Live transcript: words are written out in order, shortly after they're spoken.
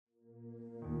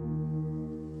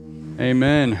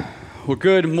Amen. Well,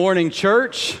 good morning,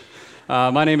 church.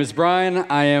 My name is Brian.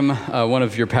 I am one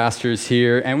of your pastors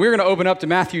here, and we're going to open up to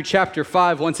Matthew chapter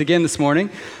 5 once again this morning.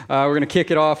 We're going to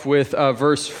kick it off with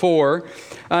verse 4.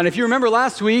 And if you remember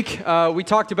last week, we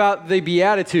talked about the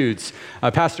Beatitudes.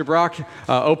 Pastor Brock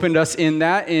opened us in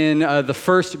that in the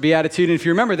first Beatitude. And if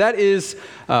you remember, that is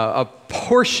a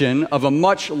portion of a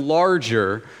much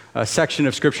larger section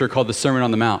of Scripture called the Sermon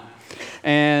on the Mount.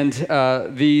 And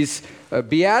these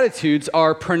Beatitudes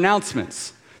are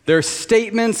pronouncements. They're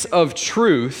statements of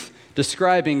truth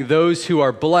describing those who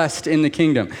are blessed in the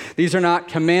kingdom. These are not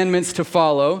commandments to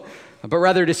follow, but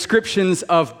rather descriptions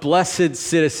of blessed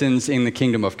citizens in the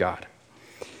kingdom of God.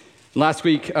 Last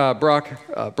week, Brock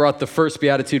brought the first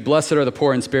Beatitude, blessed are the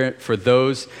poor in spirit, for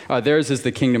theirs is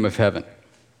the kingdom of heaven.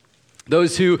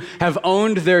 Those who have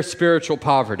owned their spiritual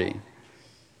poverty,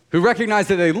 who recognize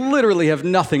that they literally have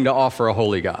nothing to offer a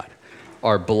holy God,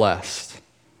 are blessed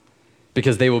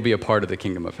because they will be a part of the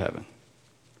kingdom of heaven.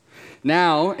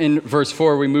 Now, in verse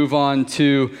 4, we move on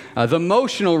to the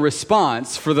emotional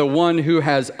response for the one who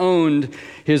has owned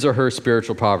his or her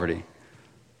spiritual poverty: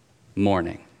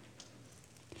 mourning.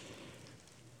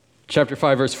 Chapter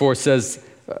 5, verse 4 says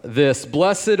this: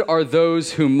 "Blessed are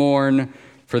those who mourn,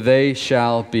 for they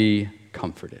shall be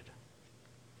comforted."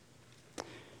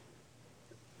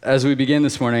 As we begin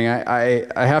this morning, I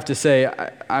have to say,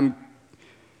 I'm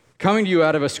coming to you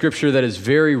out of a scripture that is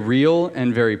very real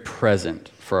and very present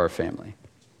for our family.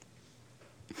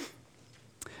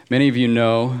 Many of you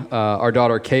know our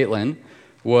daughter Caitlin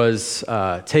was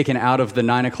taken out of the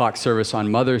 9 o'clock service on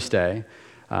Mother's Day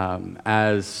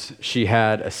as she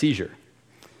had a seizure.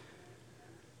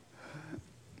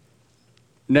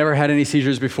 Never had any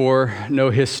seizures before,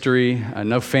 no history,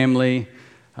 no family.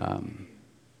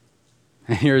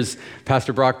 And here's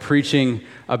Pastor Brock preaching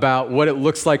about what it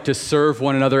looks like to serve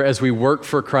one another as we work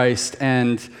for Christ,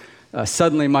 and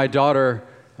suddenly my daughter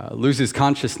loses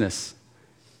consciousness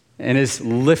and is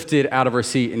lifted out of her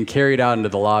seat and carried out into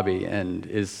the lobby and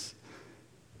is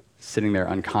sitting there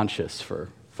unconscious for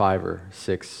 5 or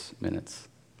 6 minutes.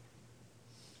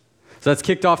 So that's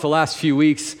kicked off the last few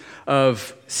weeks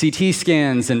of CT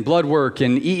scans and blood work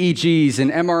and EEGs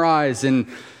and MRIs and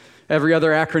every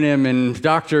other acronym and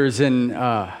doctors, and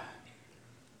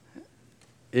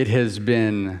it has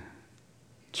been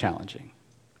challenging.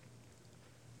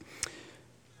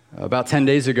 About 10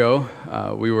 days ago,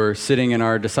 we were sitting in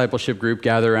our discipleship group,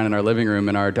 gathered around in our living room,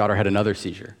 and our daughter had another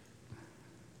seizure.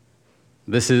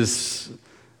 This is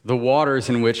the waters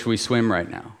in which we swim right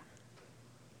now.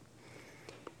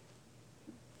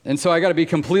 And so I got to be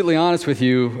completely honest with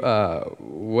you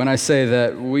when I say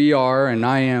that we are, and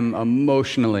I am,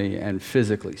 emotionally and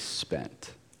physically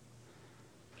spent,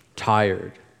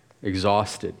 tired,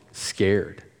 exhausted,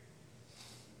 scared.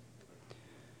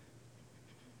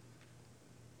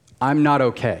 I'm not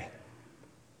okay.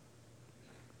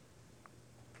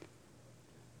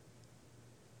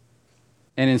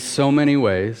 And in so many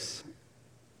ways,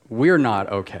 we're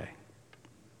not okay.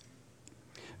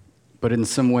 But in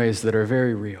some ways that are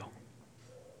very real,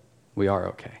 we are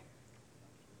okay.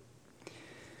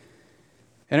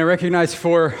 And I recognize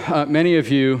for many of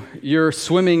you, you're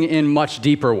swimming in much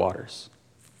deeper waters.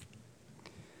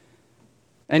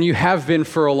 And you have been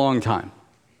for a long time.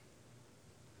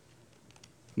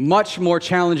 Much more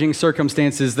challenging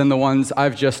circumstances than the ones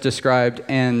I've just described,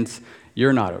 and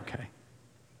you're not okay.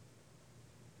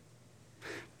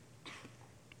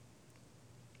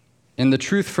 And the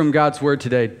truth from God's word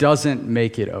today doesn't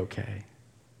make it okay.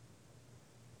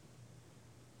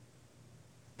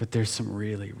 But there's some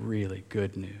really, really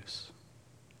good news.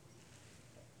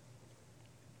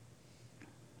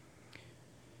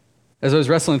 As I was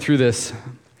wrestling through this,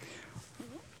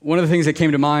 one of the things that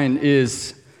came to mind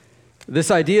is this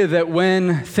idea that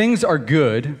when things are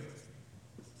good,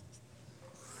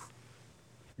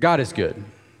 God is good.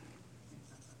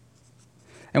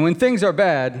 And when things are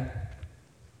bad,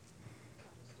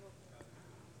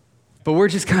 but we're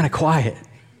just kind of quiet.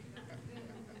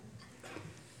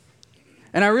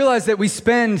 And I realize that we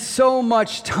spend so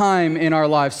much time in our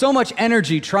lives, so much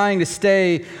energy trying to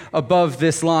stay above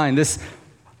this line, this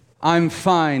I'm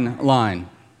fine line.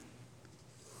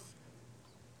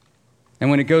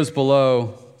 And when it goes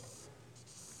below,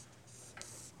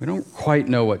 we don't quite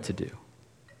know what to do.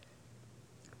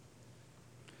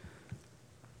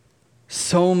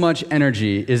 So much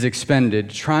energy is expended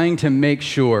trying to make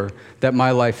sure that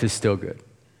my life is still good,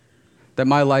 that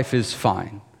my life is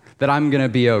fine, that I'm going to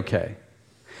be okay.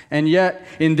 And yet,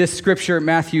 in this scripture,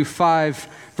 Matthew 5,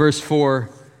 verse 4,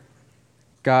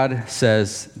 God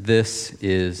says, this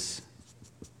is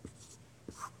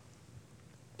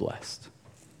blessed.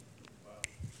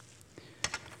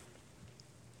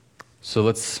 So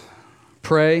let's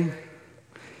pray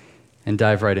and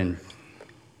dive right in.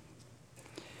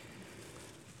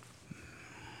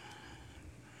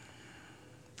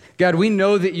 God, we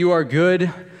know that you are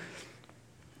good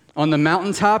on the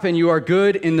mountaintop and you are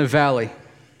good in the valley.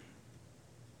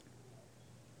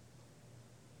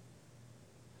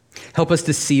 Help us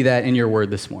to see that in your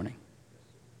word this morning.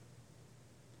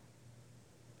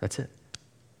 That's it.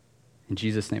 In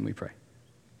Jesus' name we pray.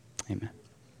 Amen.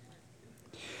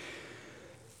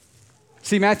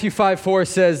 See, Matthew 5:4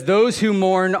 says, "Those who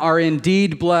mourn are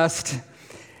indeed blessed."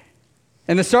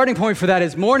 And the starting point for that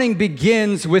is mourning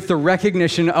begins with the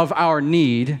recognition of our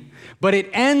need, but it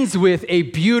ends with a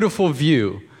beautiful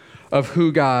view of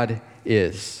who God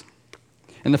is.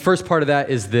 And the first part of that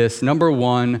is this. Number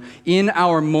one, in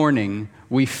our mourning,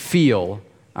 we feel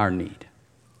our need.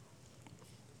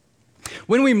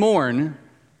 When we mourn,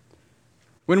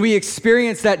 when we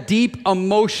experience that deep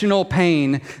emotional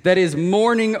pain that is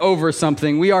mourning over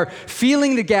something, we are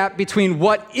feeling the gap between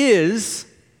what is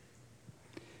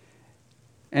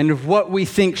and what we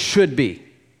think should be.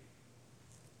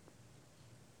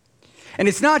 And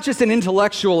it's not just an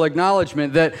intellectual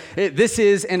acknowledgement that this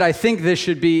is and I think this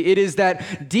should be. It is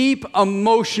that deep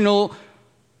emotional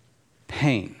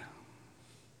pain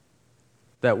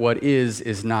that what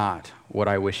is not what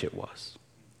I wish it was.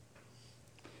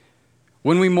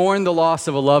 When we mourn the loss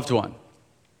of a loved one,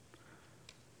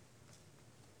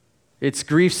 it's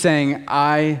grief saying,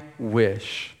 I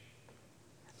wish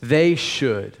they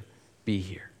should be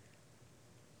here.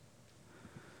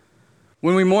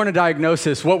 When we mourn a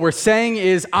diagnosis, what we're saying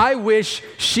is, I wish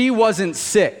she wasn't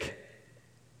sick.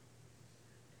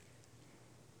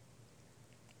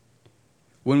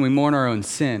 When we mourn our own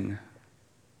sin,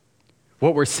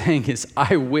 what we're saying is,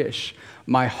 I wish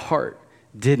my heart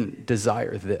didn't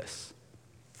desire this.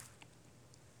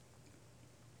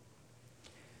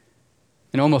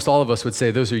 And almost all of us would say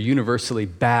those are universally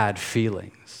bad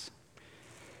feelings.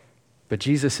 But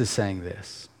Jesus is saying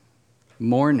this: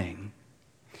 mourning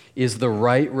is the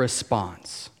right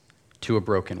response to a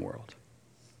broken world.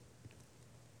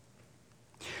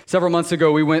 Several months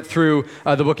ago, we went through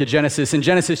the book of Genesis. In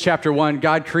Genesis chapter 1,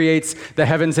 God creates the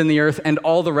heavens and the earth and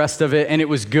all the rest of it, and it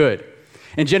was good.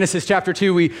 In Genesis chapter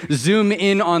 2, we zoom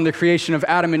in on the creation of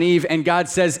Adam and Eve, and God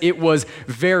says it was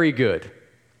very good.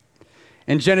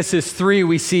 In Genesis 3,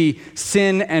 we see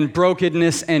sin and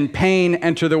brokenness and pain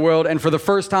enter the world, and for the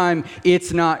first time,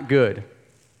 it's not good.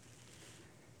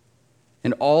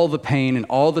 And all the pain and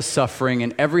all the suffering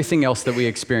and everything else that we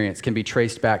experience can be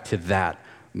traced back to that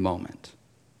moment.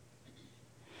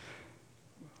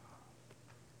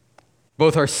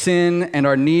 Both our sin and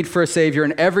our need for a Savior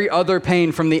and every other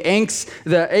pain, from the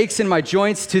aches in my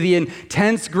joints to the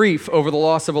intense grief over the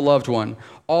loss of a loved one,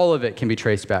 all of it can be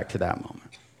traced back to that moment.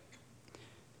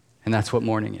 And that's what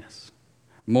mourning is.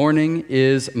 Mourning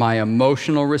is my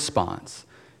emotional response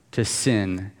to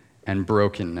sin and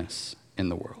brokenness in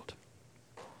the world.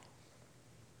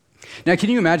 Now, can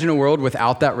you imagine a world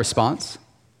without that response?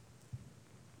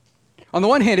 On the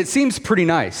one hand, it seems pretty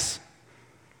nice.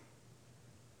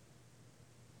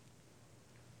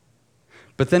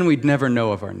 But then we'd never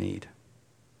know of our need.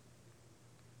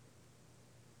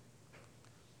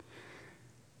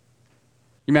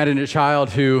 You imagine a child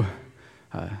who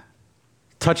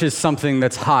touches something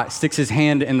that's hot, sticks his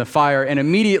hand in the fire, and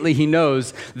immediately he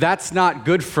knows that's not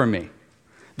good for me.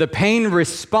 The pain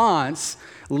response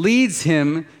leads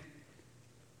him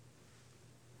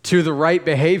to the right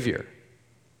behavior.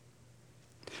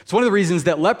 It's one of the reasons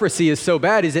that leprosy is so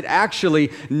bad is it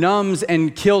actually numbs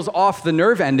and kills off the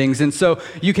nerve endings. And so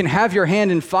you can have your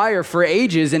hand in fire for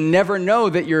ages and never know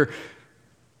that your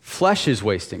flesh is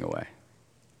wasting away.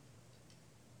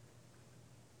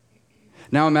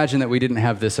 Now imagine that we didn't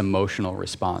have this emotional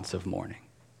response of mourning.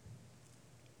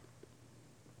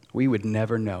 We would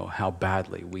never know how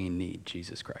badly we need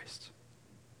Jesus Christ.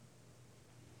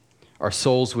 Our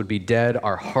souls would be dead,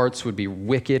 our hearts would be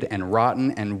wicked and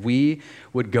rotten, and we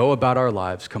would go about our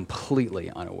lives completely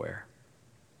unaware.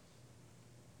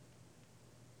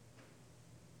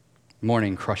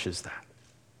 Mourning crushes that.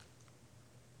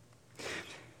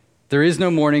 There is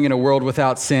no mourning in a world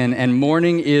without sin, and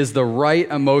mourning is the right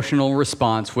emotional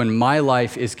response when my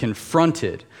life is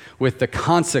confronted with the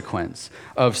consequence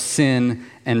of sin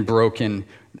and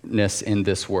brokenness in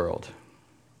this world.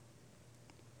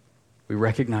 We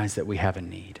recognize that we have a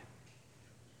need.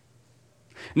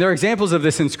 And there are examples of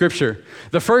this in Scripture.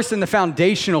 The first and the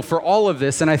foundational for all of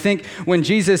this, and I think when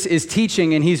Jesus is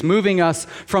teaching and he's moving us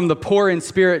from the poor in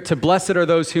spirit to blessed are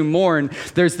those who mourn,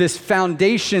 there's this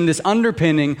foundation, this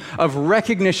underpinning of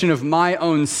recognition of my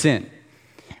own sin.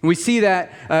 And we see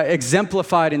that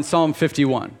exemplified in Psalm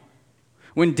 51.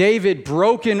 When David,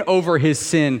 broken over his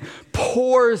sin,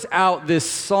 pours out this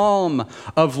psalm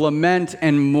of lament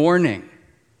and mourning.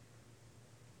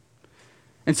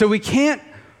 And so we can't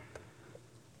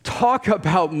talk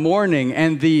about mourning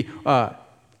and the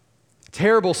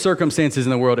terrible circumstances in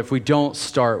the world if we don't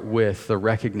start with the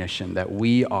recognition that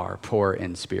we are poor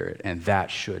in spirit, and that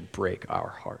should break our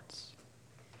hearts.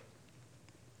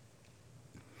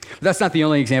 But that's not the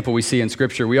only example we see in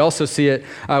Scripture. We also see it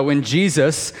when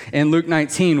Jesus, in Luke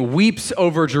 19, weeps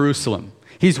over Jerusalem.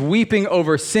 He's weeping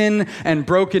over sin and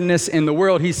brokenness in the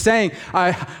world. He's saying,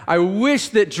 I wish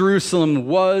that Jerusalem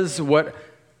was what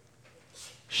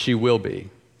she will be.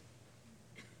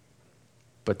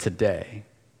 But today,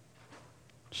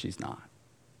 she's not.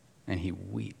 And he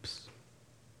weeps.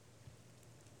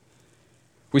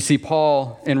 We see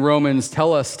Paul in Romans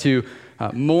tell us to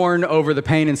mourn over the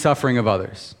pain and suffering of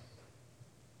others.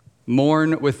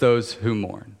 Mourn with those who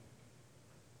mourn.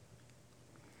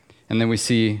 And then we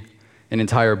see an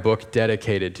entire book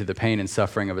dedicated to the pain and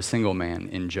suffering of a single man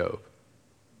in Job.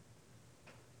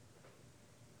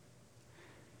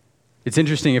 It's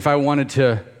interesting, if I wanted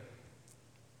to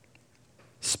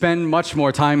spend much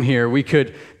more time here, we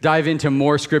could dive into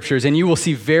more scriptures, and you will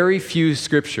see very few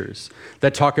scriptures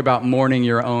that talk about mourning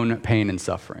your own pain and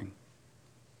suffering.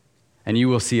 And you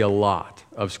will see a lot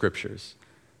of scriptures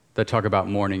that talk about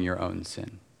mourning your own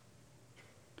sin.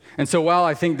 And so while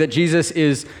I think that Jesus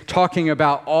is talking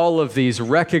about all of these,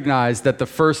 recognize that the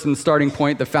first and starting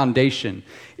point, the foundation,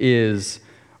 is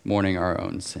mourning our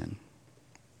own sin.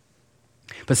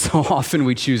 But so often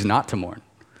we choose not to mourn.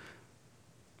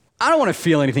 I don't want to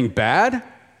feel anything bad.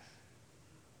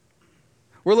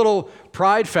 We're little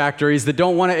pride factories that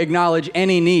don't want to acknowledge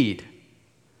any need.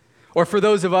 Or for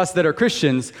those of us that are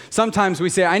Christians, sometimes we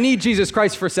say, I need Jesus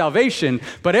Christ for salvation,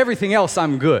 but everything else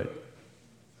I'm good.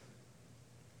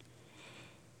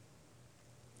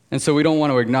 And so we don't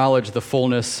want to acknowledge the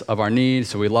fullness of our needs,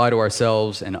 so we lie to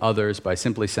ourselves and others by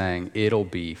simply saying, it'll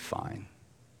be fine.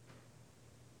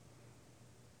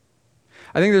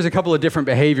 I think there's a couple of different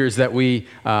behaviors that we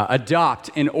adopt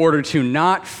in order to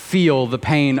not feel the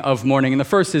pain of mourning. And the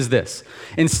first is this.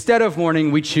 Instead of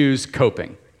mourning, we choose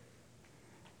coping.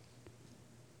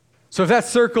 So if that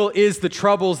circle is the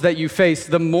troubles that you face,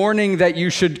 the mourning that you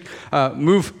should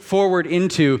move forward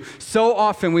into, so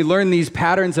often we learn these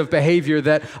patterns of behavior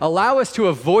that allow us to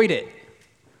avoid it.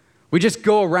 We just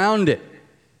go around it.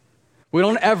 We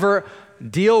don't ever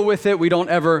deal with it. We don't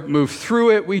ever move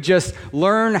through it. We just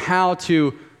learn how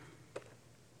to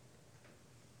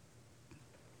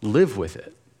live with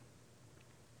it.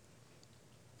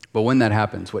 But when that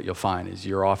happens, what you'll find is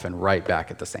you're often right back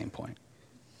at the same point.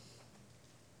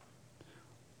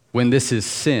 When this is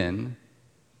sin,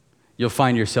 you'll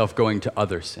find yourself going to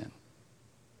other sin.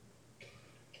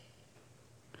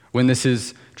 When this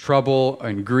is trouble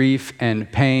and grief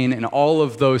and pain and all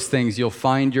of those things, you'll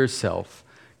find yourself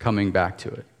coming back to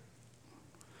it.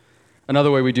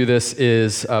 Another way we do this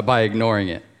is by ignoring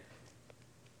it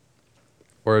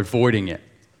or avoiding it.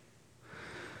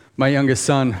 My youngest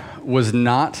son was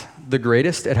not the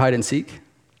greatest at hide and seek.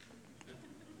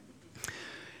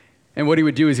 And what he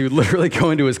would do is he would literally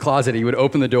go into his closet, he would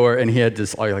open the door, and he had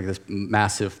this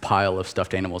massive pile of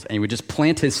stuffed animals, and he would just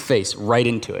plant his face right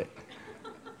into it.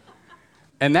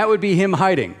 And that would be him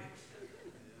hiding.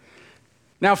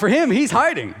 Now for him, he's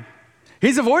hiding.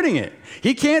 He's avoiding it.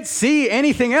 He can't see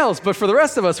anything else, but for the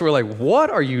rest of us, we're like, what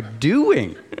are you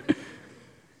doing?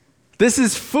 This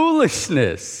is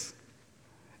foolishness.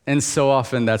 And so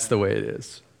often that's the way it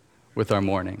is with our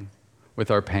mourning, with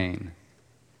our pain.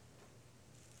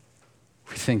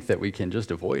 We think that we can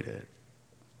just avoid it.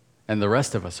 And the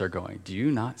rest of us are going, do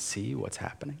you not see what's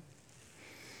happening?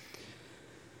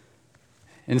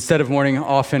 Instead of mourning,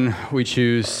 often we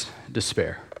choose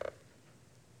despair.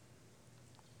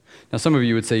 Now, some of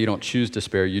you would say you don't choose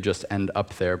despair, you just end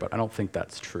up there, but I don't think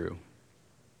that's true.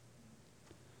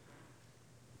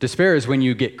 Despair is when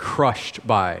you get crushed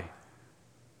by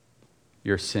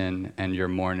your sin and your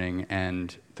mourning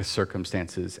and the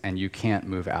circumstances, and you can't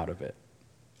move out of it.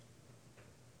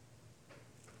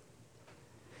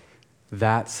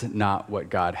 That's not what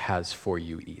God has for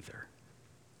you either.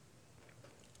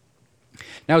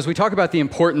 Now, as we talk about the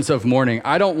importance of mourning,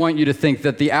 I don't want you to think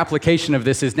that the application of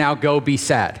this is now go be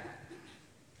sad.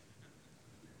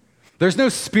 There's no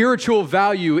spiritual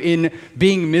value in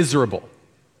being miserable.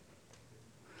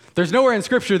 There's nowhere in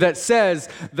Scripture that says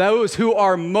those who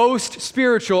are most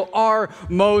spiritual are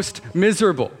most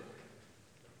miserable.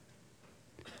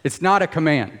 It's not a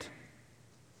command.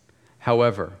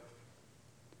 However,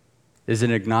 is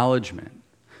an acknowledgement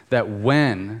that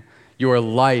when your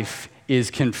life is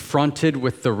confronted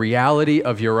with the reality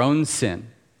of your own sin,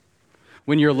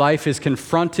 when your life is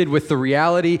confronted with the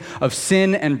reality of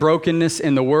sin and brokenness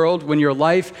in the world, when your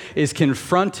life is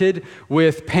confronted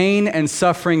with pain and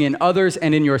suffering in others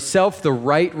and in yourself, the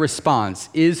right response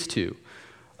is to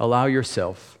allow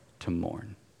yourself to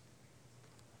mourn.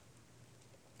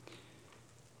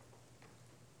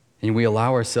 And we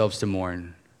allow ourselves to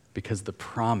mourn because the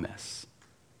promise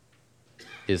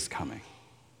is coming.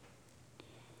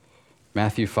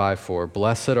 Matthew 5:4,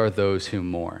 blessed are those who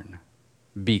mourn,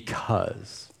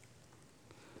 because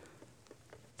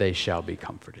they shall be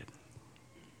comforted.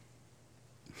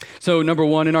 So, number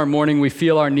one, in our mourning, we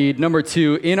feel our need. Number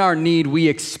two, in our need, we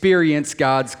experience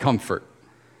God's comfort.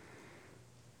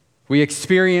 We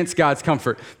experience God's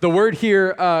comfort. The word here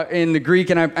in the Greek,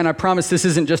 and I promise this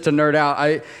isn't just a nerd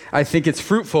out, I think it's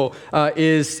fruitful,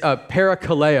 is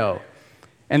parakaleo.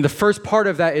 And the first part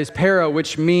of that is para,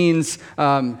 which means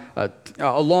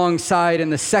alongside,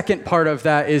 and the second part of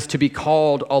that is to be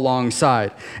called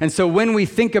alongside. And so when we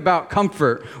think about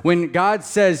comfort, when God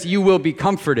says you will be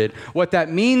comforted, what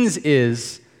that means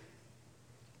is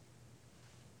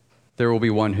there will be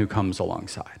one who comes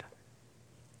alongside.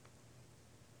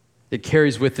 It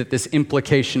carries with it this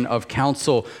implication of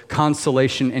counsel,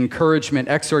 consolation, encouragement,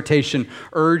 exhortation,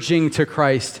 urging to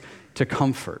Christ to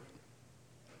comfort.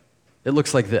 It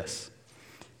looks like this.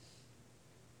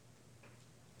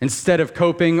 Instead of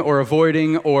coping or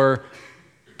avoiding or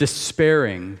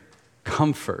despairing,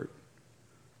 comfort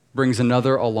brings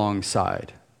another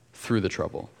alongside through the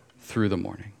trouble, through the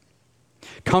mourning.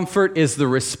 Comfort is the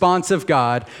response of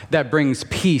God that brings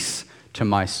peace to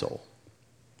my soul.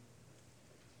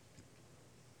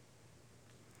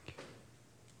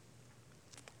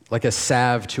 Like a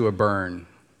salve to a burn,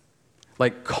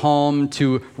 like calm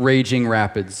to raging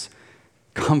rapids,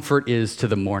 comfort is to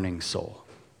the mourning soul.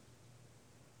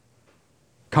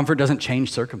 Comfort doesn't change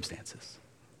circumstances.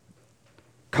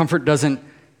 Comfort doesn't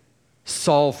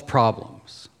solve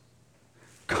problems.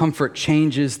 Comfort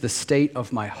changes the state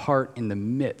of my heart in the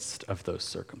midst of those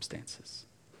circumstances.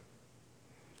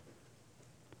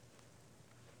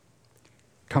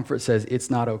 Comfort says it's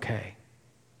not okay,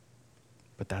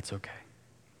 but that's okay.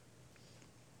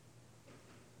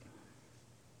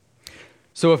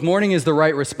 So if mourning is the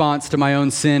right response to my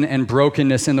own sin and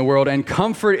brokenness in the world, and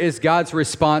comfort is God's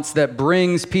response that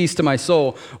brings peace to my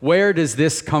soul, where does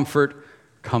this comfort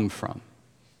come from?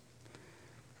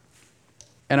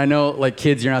 And I know, like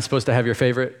kids, you're not supposed to have your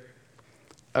favorite.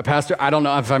 Pastor, I don't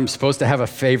know if I'm supposed to have a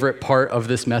favorite part of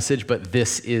this message, but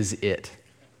this is it.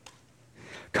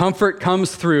 Comfort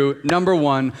comes through, number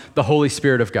one, the Holy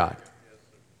Spirit of God.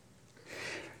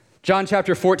 John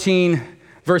chapter 14,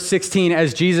 verse 16,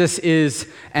 as Jesus is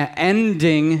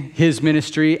ending his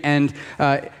ministry and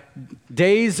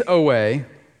days away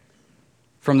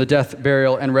from the death,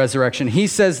 burial, and resurrection, he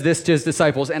says this to his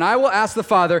disciples, and I will ask the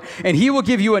Father, and he will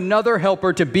give you another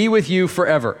helper to be with you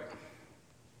forever.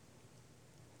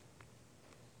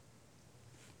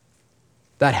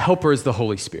 That helper is the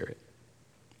Holy Spirit.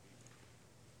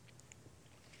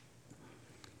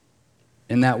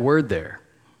 And that word there,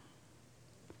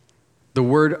 the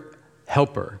word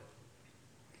helper,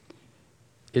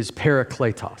 is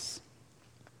parakletos.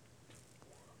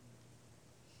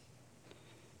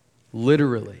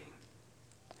 Literally,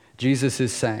 Jesus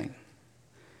is saying,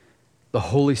 the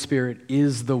Holy Spirit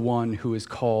is the one who is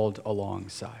called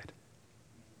alongside.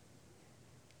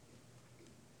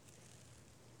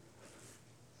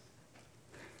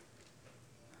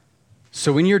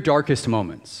 So in your darkest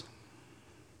moments,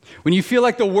 when you feel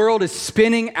like the world is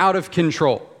spinning out of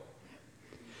control,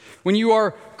 when you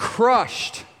are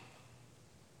crushed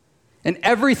and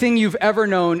everything you've ever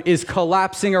known is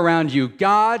collapsing around you,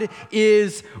 God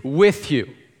is with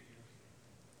you.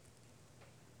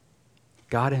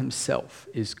 God himself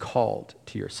is called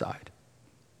to your side.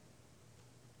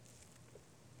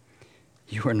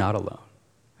 You are not alone.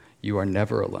 You are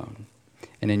never alone.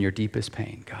 And in your deepest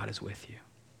pain, God is with you.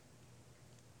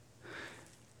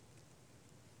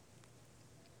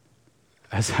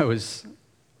 As I was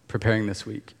preparing this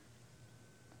week,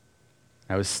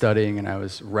 I was studying and I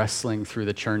was wrestling through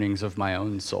the churnings of my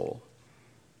own soul,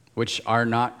 which are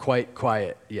not quite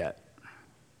quiet yet.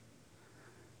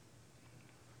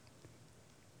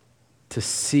 To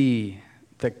see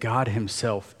that God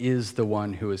himself is the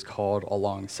one who is called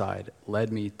alongside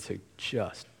led me to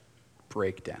just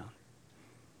break down.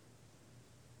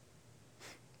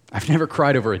 I've never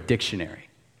cried over a dictionary.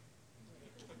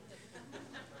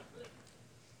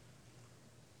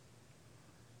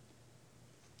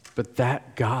 But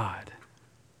that God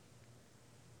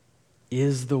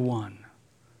is the one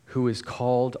who is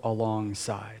called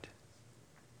alongside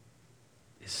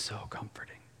is so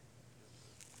comforting.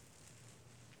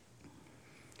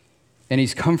 And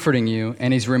he's comforting you,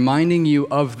 and he's reminding you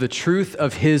of the truth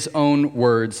of his own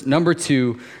words. Number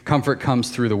 2, comfort comes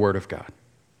through the word of God.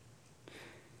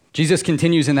 Jesus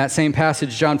continues in that same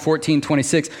passage, John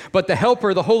 14:26. But the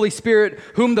Helper, the Holy Spirit,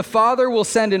 whom the Father will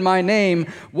send in my name,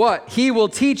 what? He will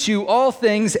teach you all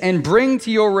things and bring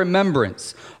to your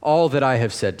remembrance all that I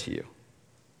have said to you.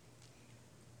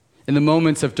 In the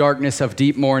moments of darkness, of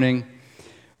deep mourning,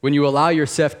 when you allow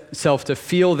yourself to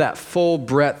feel that full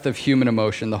breadth of human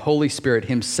emotion, the Holy Spirit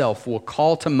himself will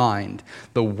call to mind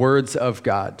the words of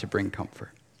God to bring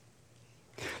comfort.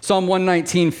 Psalm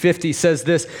 119:50 says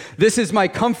this is my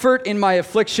comfort in my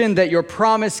affliction, that your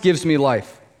promise gives me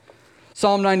life.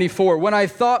 Psalm 94, when I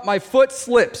thought my foot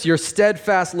slips, your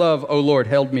steadfast love, O Lord,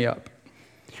 held me up.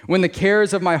 When the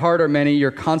cares of my heart are many,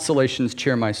 your consolations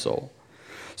cheer my soul.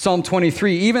 Psalm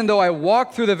 23, even though I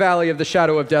walk through the valley of the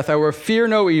shadow of death, I will fear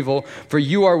no evil, for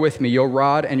you are with me. Your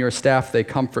rod and your staff, they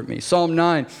comfort me. Psalm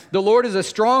 9, the Lord is a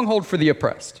stronghold for the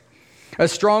oppressed, a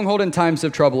stronghold in times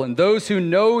of trouble, and those who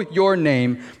know your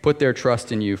name put their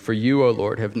trust in you, for you, O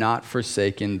Lord, have not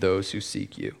forsaken those who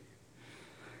seek you.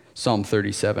 Psalm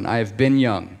 37, I have been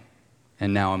young,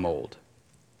 and now I'm old.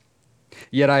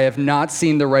 Yet I have not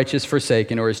seen the righteous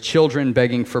forsaken, or his children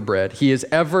begging for bread. He is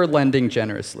ever lending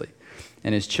generously,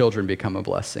 and his children become a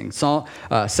blessing.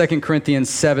 2 Corinthians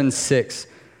 7:6.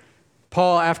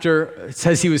 Paul, after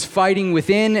says he was fighting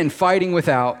within and fighting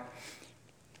without,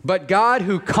 but God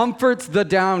who comforts the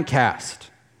downcast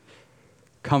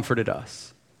comforted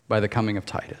us by the coming of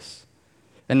Titus.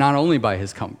 And not only by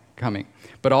his coming,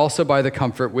 but also by the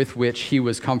comfort with which he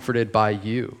was comforted by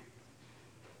you,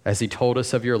 as he told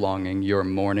us of your longing, your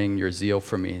mourning, your zeal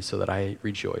for me, so that I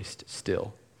rejoiced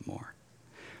still more.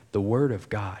 The word of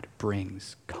God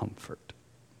brings comfort.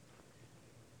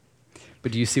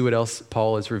 But do you see what else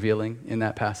Paul is revealing in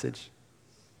that passage?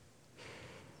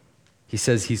 He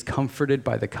says he's comforted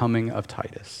by the coming of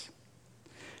Titus.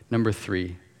 Number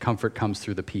 3, comfort comes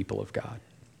through the people of God.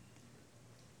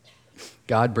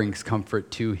 God brings comfort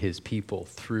to his people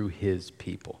through his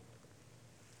people.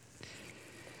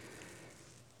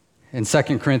 In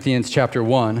 2 Corinthians chapter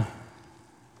 1,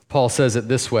 Paul says it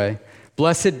this way,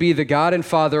 blessed be the God and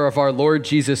Father of our Lord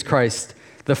Jesus Christ,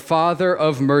 the Father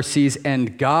of mercies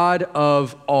and God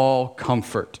of all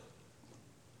comfort,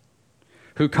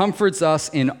 who comforts us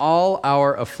in all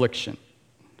our affliction,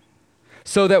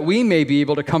 so that we may be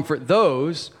able to comfort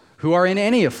those who are in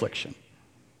any affliction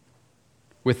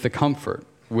with the comfort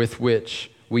with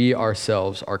which we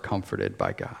ourselves are comforted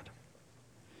by God.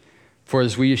 For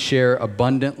as we share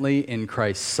abundantly in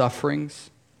Christ's sufferings,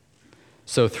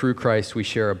 so through Christ we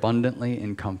share abundantly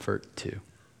in comfort too.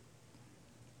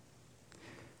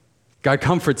 God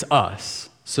comforts us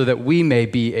so that we may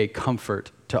be a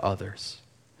comfort to others.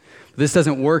 This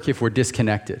doesn't work if we're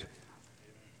disconnected.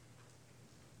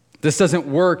 This doesn't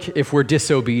work if we're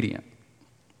disobedient.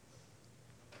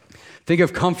 Think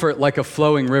of comfort like a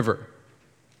flowing river.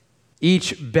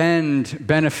 Each bend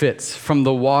benefits from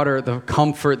the water, the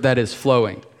comfort that is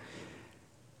flowing.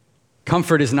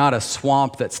 Comfort is not a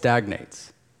swamp that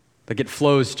stagnates. Like it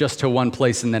flows just to one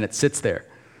place and then it sits there.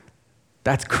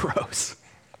 That's gross.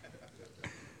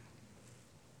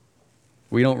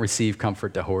 We don't receive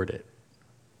comfort to hoard it.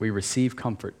 We receive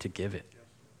comfort to give it.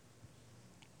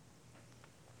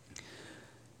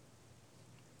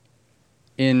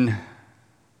 In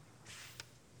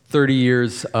 30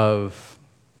 years of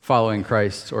following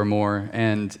Christ or more,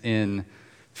 and in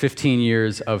 15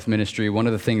 years of ministry, one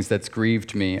of the things that's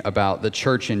grieved me about the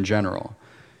church in general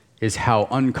is how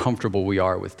uncomfortable we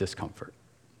are with discomfort.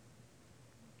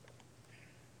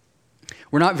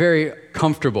 We're not very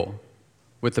comfortable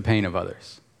with the pain of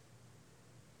others.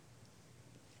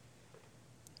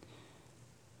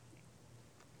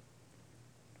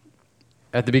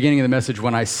 At the beginning of the message,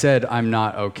 when I said I'm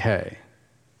not okay,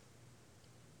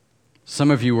 some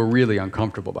of you were really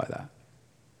uncomfortable by that.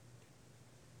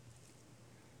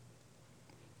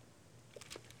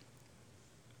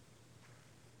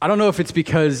 I don't know if it's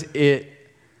because it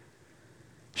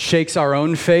shakes our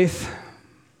own faith,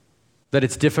 that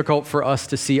it's difficult for us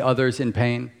to see others in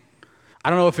pain. I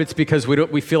don't know if it's because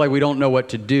we feel like we don't know what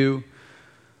to do.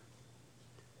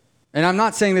 And I'm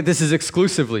not saying that this is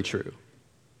exclusively true.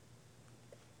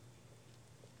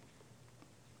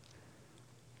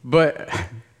 But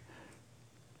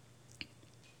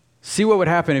see what would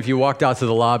happen if you walked out to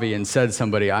the lobby and said to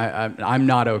somebody, I'm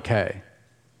not okay.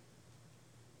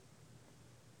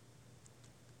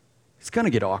 It's going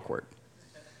to get awkward.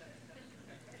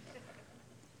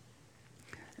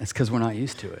 It's because we're not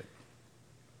used to it.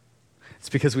 It's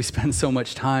because we spend so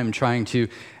much time trying to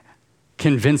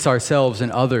convince ourselves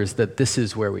and others that this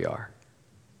is where we are.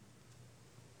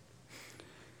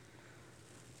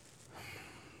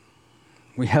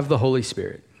 We have the Holy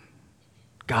Spirit,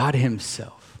 God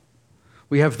himself.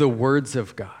 We have the words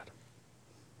of God.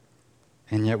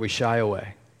 And yet we shy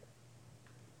away.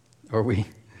 Or we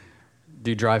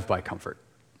do drive-by comfort.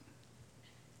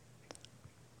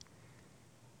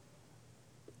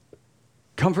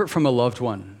 Comfort from a loved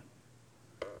one,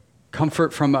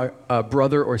 comfort from a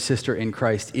brother or sister in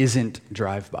Christ isn't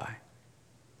drive-by.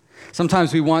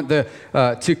 Sometimes we want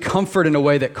to comfort in a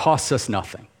way that costs us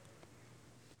nothing.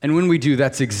 And when we do,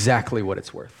 that's exactly what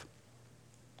it's worth.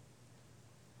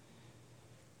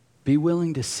 Be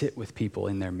willing to sit with people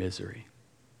in their misery.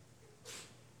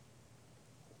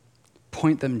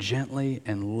 Point them gently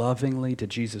and lovingly to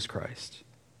Jesus Christ.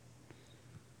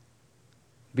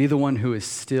 Be the one who is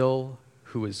still,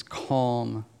 who is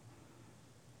calm,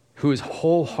 who is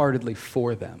wholeheartedly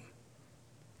for them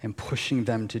and pushing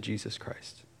them to Jesus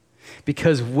Christ.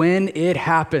 Because when it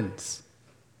happens,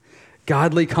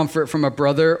 godly comfort from a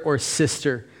brother or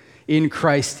sister in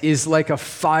Christ is like a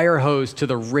fire hose to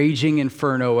the raging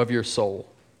inferno of your soul.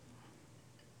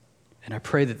 And I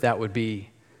pray that that would be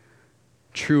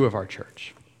true of our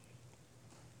church.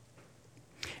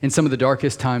 In some of the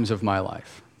darkest times of my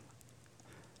life,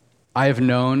 I have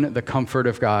known the comfort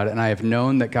of God, and I have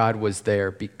known that God was there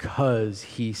because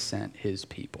he sent his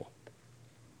people.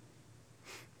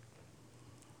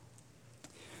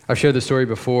 I've shared the story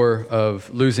before of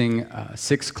losing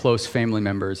 6 close family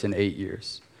members in 8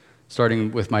 years,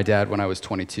 starting with my dad when I was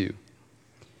 22.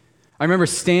 I remember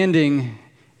standing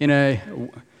in a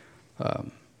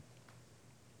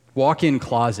walk-in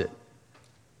closet,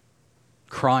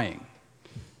 crying,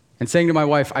 and saying to my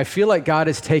wife, I feel like God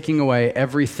is taking away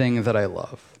everything that I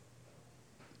love.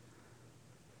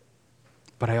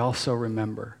 But I also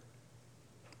remember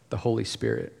the Holy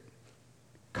Spirit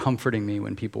comforting me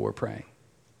when people were praying.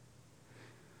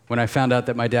 When I found out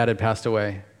that my dad had passed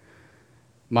away,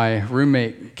 my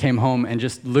roommate came home and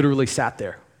just literally sat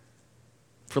there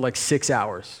for like 6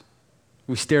 hours.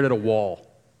 We stared at a wall.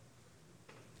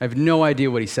 I have no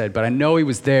idea what he said, but I know he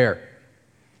was there.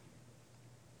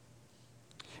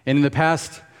 And in the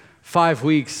past 5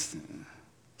 weeks,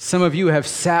 some of you have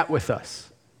sat with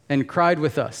us and cried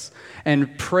with us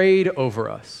and prayed over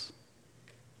us.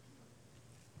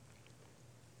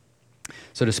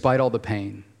 So despite all the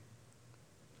pain,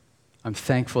 I'm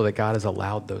thankful that God has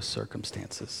allowed those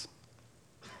circumstances.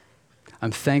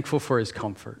 I'm thankful for his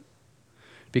comfort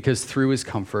because through his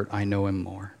comfort, I know him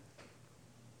more.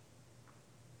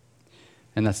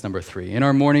 And that's number 3. In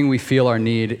our mourning, we feel our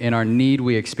need. In our need,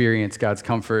 we experience God's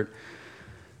comfort.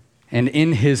 And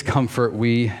in his comfort,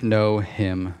 we know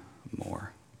him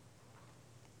more.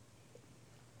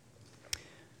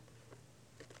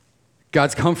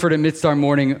 God's comfort amidst our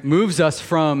mourning moves us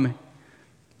from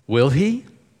will he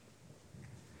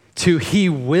to he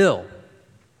will.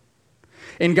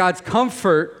 In God's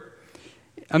comfort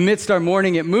amidst our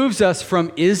mourning, it moves us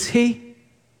from is he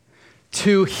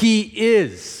to he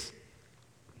is.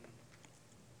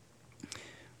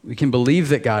 We can believe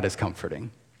that God is comforting.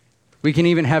 We can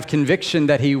even have conviction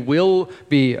that he will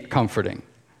be comforting.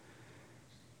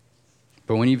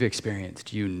 But when you've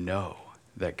experienced, you know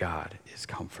that God is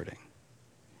comforting.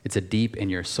 It's a deep in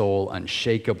your soul,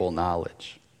 unshakable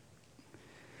knowledge.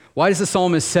 Why does the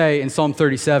psalmist say in Psalm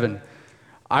 37,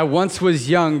 I once was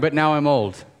young, but now I'm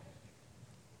old?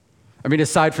 I mean,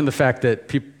 aside from the fact that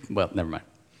people, well, never mind.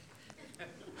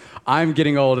 I'm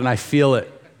getting old and I feel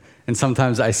it, and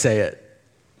sometimes I say it.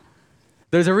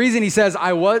 There's a reason he says,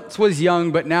 I once was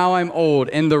young, but now I'm old.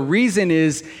 And the reason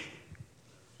is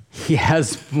he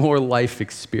has more life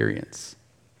experience.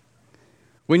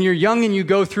 When you're young and you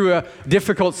go through a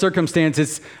difficult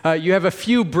circumstances, you have a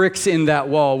few bricks in that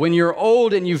wall. When you're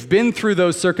old and you've been through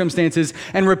those circumstances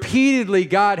and repeatedly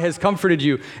God has comforted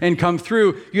you and come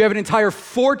through, you have an entire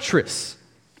fortress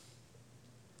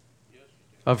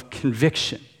of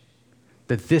conviction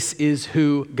that this is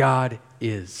who God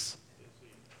is.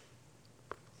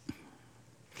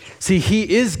 See,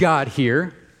 he is God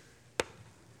here,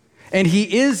 and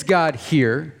he is God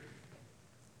here,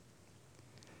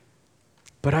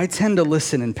 but I tend to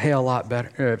listen and pay a lot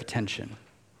better attention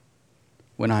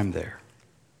when I'm there.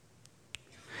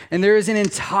 And there is an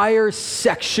entire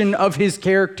section of his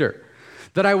character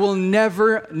that I will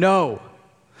never know,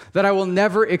 that I will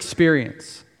never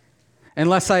experience,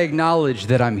 unless I acknowledge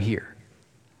that I'm here.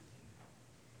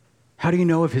 How do you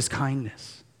know of his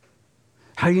kindness?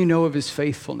 How do you know of his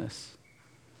faithfulness?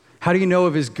 How do you know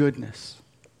of his goodness?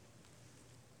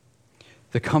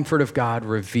 The comfort of God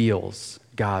reveals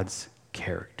God's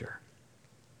character.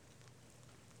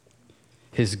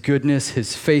 His goodness,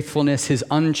 his faithfulness, his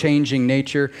unchanging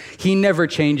nature. He never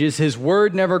changes. His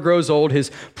word never grows old.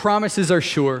 His promises are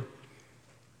sure.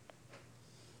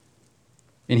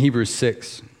 In Hebrews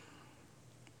 6,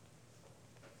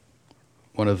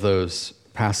 one of those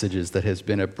passages that has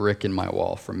been a brick in my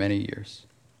wall for many years,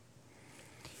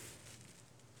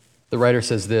 the writer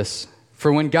says this,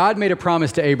 "For when God made a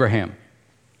promise to Abraham,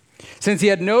 since he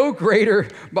had no greater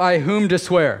by whom to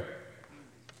swear."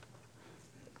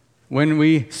 When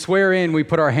we swear in, we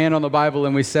put our hand on the Bible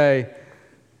and we say,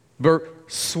 we're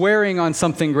swearing on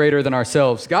something greater than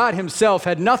ourselves. God himself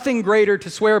had nothing greater to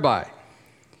swear by.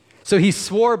 So he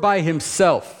swore by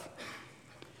himself,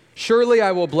 "Surely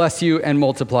I will bless you and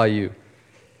multiply you."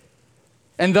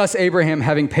 And thus Abraham,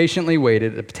 having patiently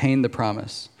waited, obtained the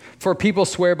promise. For people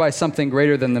swear by something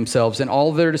greater than themselves, and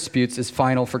all their disputes is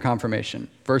final for confirmation.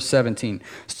 Verse 17.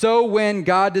 So when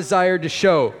God desired to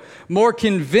show more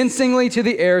convincingly to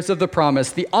the heirs of the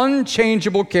promise the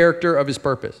unchangeable character of his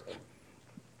purpose,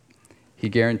 he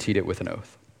guaranteed it with an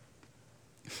oath,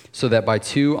 so that by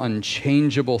two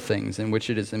unchangeable things in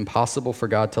which it is impossible for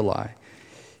God to lie,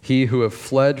 he who have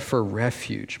fled for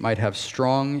refuge might have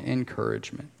strong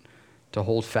encouragement to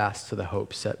hold fast to the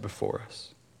hope set before us.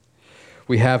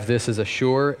 We have this as a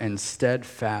sure and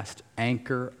steadfast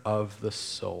anchor of the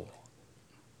soul.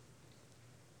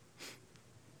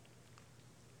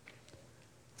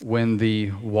 When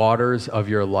the waters of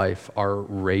your life are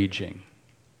raging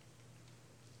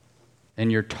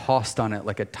and you're tossed on it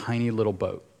like a tiny little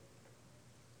boat,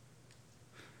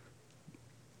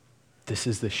 this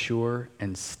is the sure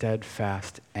and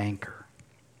steadfast anchor.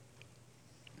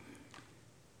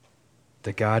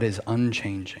 That God is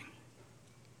unchanging.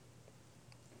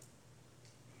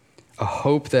 A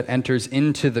hope that enters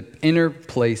into the inner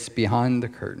place behind the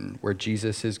curtain where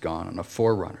Jesus is gone on a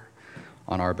forerunner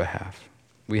on our behalf.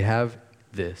 We have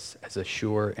this as a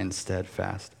sure and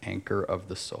steadfast anchor of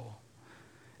the soul,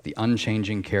 the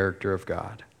unchanging character of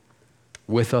God,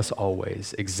 with us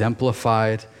always,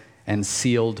 exemplified and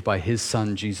sealed by his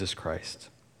Son, Jesus Christ.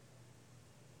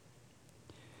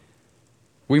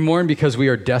 We mourn because we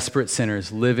are desperate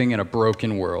sinners living in a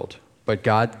broken world. But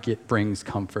God brings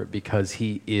comfort because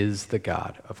he is the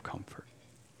God of comfort.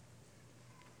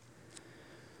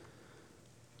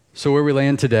 So where we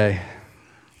land today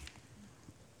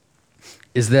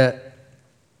is that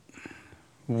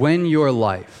when your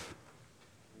life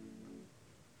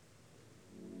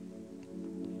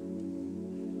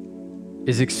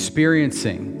is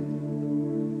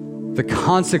experiencing the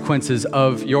consequences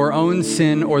of your own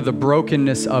sin or the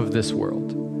brokenness of this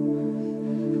world,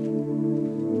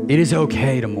 it is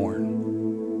okay to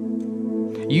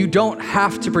mourn. You don't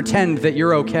have to pretend that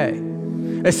you're okay,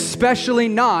 especially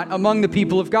not among the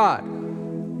people of God.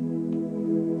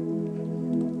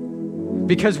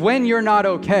 Because when you're not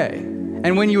okay,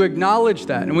 and when you acknowledge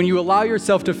that, and when you allow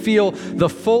yourself to feel the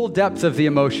full depth of the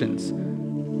emotions,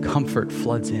 comfort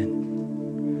floods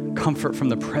in. Comfort from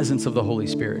the presence of the Holy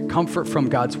Spirit, comfort from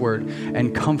God's word,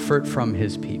 and comfort from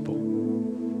his people.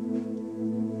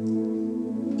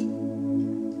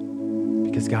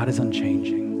 Because God is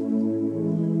unchanging.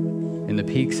 In the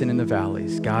peaks and in the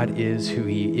valleys, God is who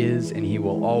he is and he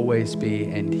will always be,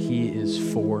 and he is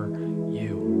for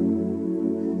you.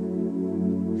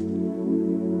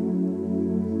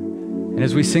 And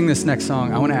as we sing this next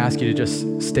song, I want to ask you to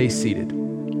just stay seated.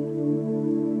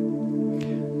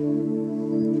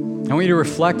 I want you to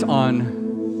reflect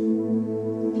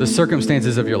on the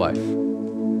circumstances of your life.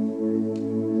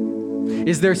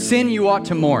 Is there sin you ought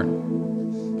to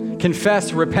mourn?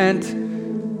 Confess, repent,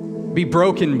 be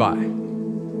broken by?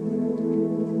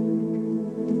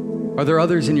 Are there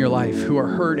others in your life who are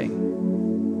hurting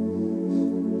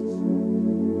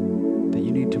that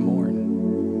you need to mourn?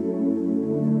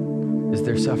 Is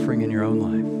there suffering in your own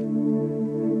life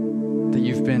that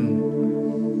you've been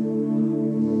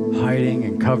hiding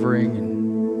and covering?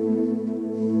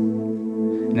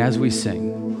 And as we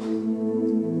sing,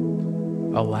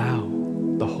 allow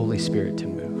the Holy Spirit to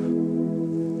move.